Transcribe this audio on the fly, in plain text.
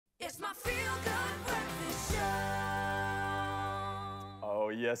feel-good breakfast show. Oh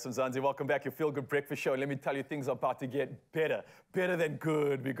yes, Mzansi, welcome back. Your Feel Good Breakfast Show. Let me tell you, things are about to get better than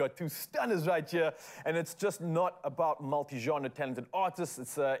good. We got two stunners right here, and it's just not about multi-genre talented artists.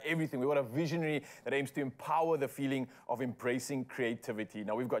 It's everything. We've got a visionary that aims to empower the feeling of embracing creativity.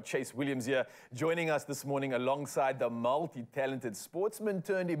 Now we've got Chaise Williams here joining us this morning alongside the multi-talented sportsman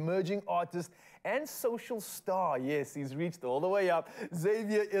turned emerging artist and social star. Yes, he's reached all the way up.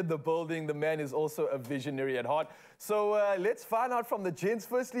 Xavier in the building. The man is also a visionary at heart. So let's find out from the gents.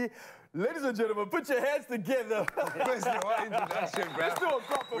 Firstly, ladies and gentlemen, put your hands together. Firstly, what introduction, bro? Let's do a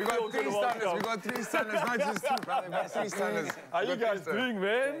proper We got three stunners. We got three stunners, not just two, brother. We got three stunners. How you guys doing,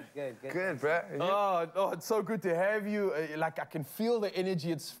 man? Good, bro. Oh, it's so good to have you. Like, I can feel the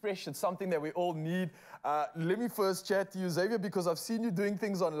energy. It's fresh. It's something that we all need. Let me first chat to you, Xavier, because I've seen you doing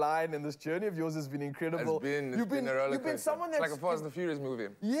things online, and this journey of yours has been incredible. It's been a roller coaster. You've been someone that's... It's like a Fast and Furious movie.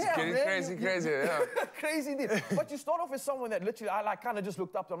 Yeah, it's getting man. crazy, yeah. Crazy indeed. But you start off as someone that literally, I like kind of just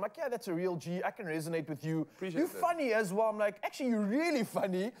looked up to. I'm like, yeah, that's a real G. I can resonate with you. You're funny as well. I'm like, actually, you're really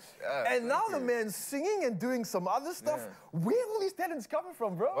funny. Yeah, and now the man's singing and doing some other stuff. Yeah. Where are all these talents coming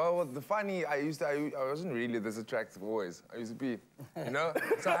from, bro? Well, the funny, I wasn't really this attractive always. I used to be, you know?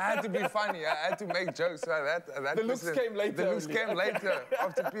 So I had to be funny. I had to make jokes like that. The looks came later. The looks came later.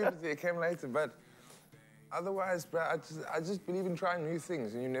 After puberty, it came later. But otherwise, bro, I just believe in trying new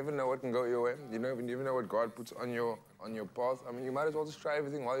things, and you never know what can go your way. You never know what God puts on your path. I mean, you might as well just try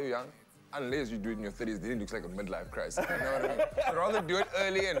everything while you're young. Unless you do it in your 30s, then it looks like a midlife crisis. You know what I mean? I'd rather do it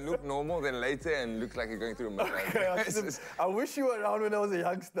early and look normal than later and look like you're going through a midlife crisis. I wish you were around when I was a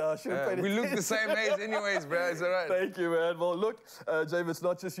youngster. We look the same age anyways, bro. It's all right. Thank you, man. Well, look, James, it's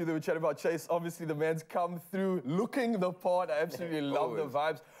not just you that we're chatting about. Chaise, obviously, the man's come through looking the part. I absolutely love the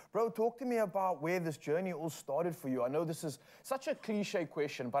vibes. Bro, talk to me about where this journey all started for you. I know this is such a cliche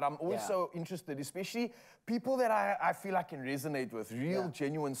question, but I'm also interested, especially people that I feel I can resonate with, real,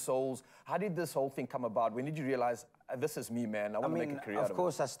 genuine souls. How did this whole thing come about? When did you realize, this is me, man? I want to make a career out of it. Of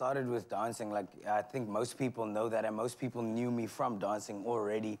course, I started with dancing. Like, I think most people know that, and most people knew me from dancing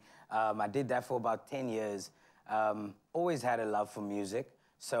already. I did that for about 10 years. Always had a love for music.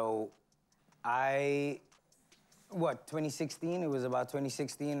 So 2016, it was about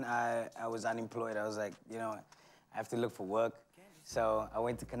 2016, I was unemployed. I was like, you know, I have to look for work. So I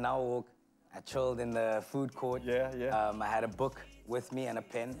went to Canal Walk. I chilled in the food court. I had a book with me and a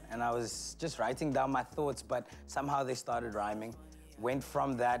pen, and I was just writing down my thoughts, but somehow they started rhyming. Went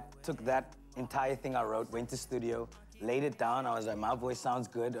from that, took that entire thing I wrote, went to studio, laid it down. I was like, my voice sounds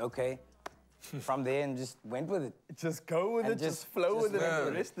good, okay. From there, and just went with it. Just go with it, just flow with it, and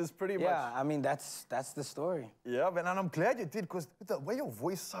the rest is pretty much... Yeah, I mean, that's the story. Yeah, man, and I'm glad you did, because the way your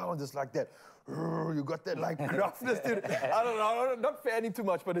voice sounds is like that. You got that, like, gruffness to it. I don't know, not fanning too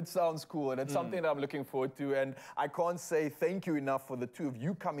much, but it sounds cool, and it's something that I'm looking forward to, and I can't say thank you enough for the two of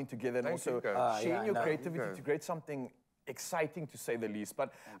you coming together and also sharing your creativity to create something exciting, to say the least.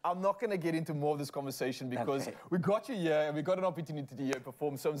 But I'm not going to get into more of this conversation because we got you here and we got an opportunity to hear you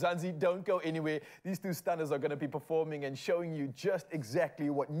perform. So Mzansi, don't go anywhere. These two stunners are going to be performing and showing you just exactly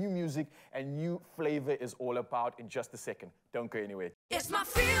what new music and new flavor is all about in just a second. Don't go anywhere. It's my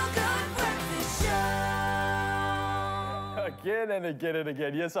feel-good breakfast show. Again and again and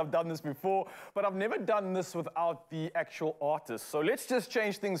again. Yes, I've done this before, but I've never done this without the actual artist. So let's just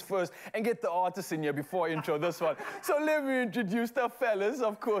change things first and get the artist in here before I intro this one. So let me introduce the fellas,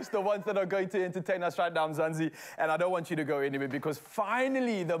 of course, the ones that are going to entertain us right now, Mzansi. And I don't want you to go anywhere because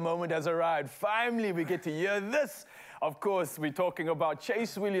finally the moment has arrived. Finally we get to hear this. Of course, we're talking about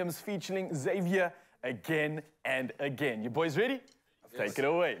Chaise Williams featuring Xavier again and again. You boys ready? Take it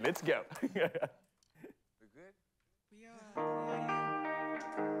away. Let's go.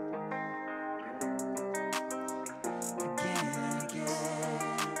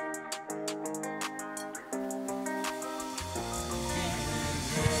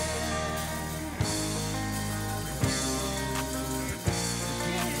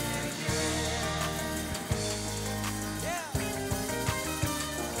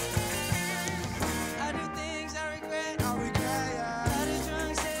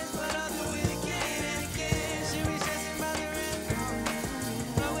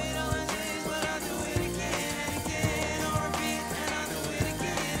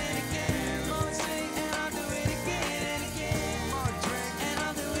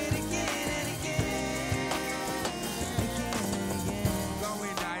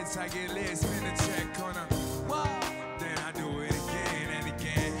 I get lit, spin a check on her. Then I do it again and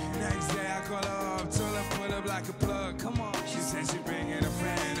again. Next day I call her up, told her pull up like a plug. Come on. She said she bringing a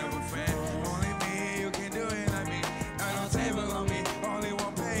friend of a friend. Only me, you can do it. I mean, I don't table on me. Only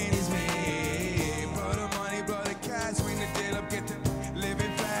one pain is me.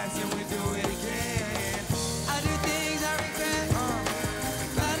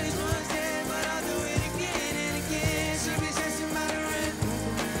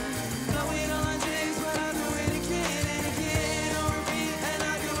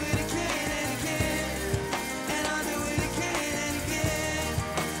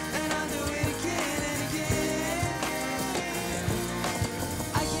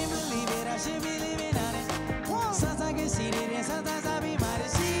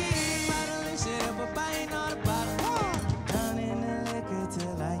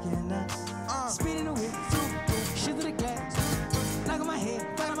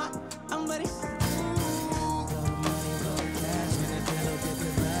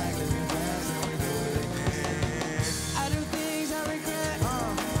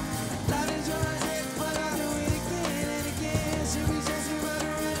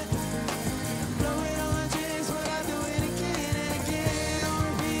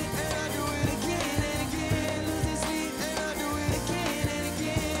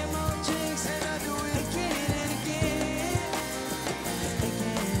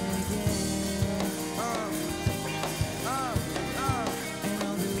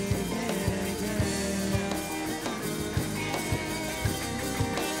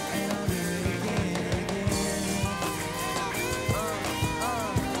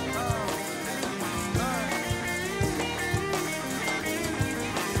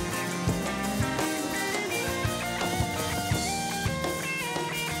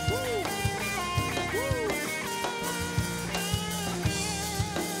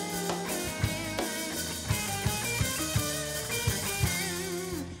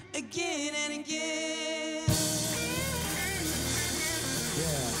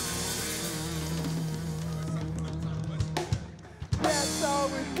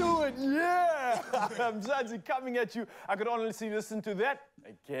 Mzansi coming at you. I could honestly listen to that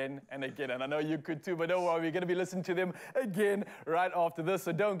again and again. And I know you could too, but don't worry, we're going to be listening to them again right after this.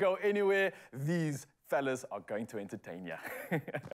 So don't go anywhere. These fellas are going to entertain you.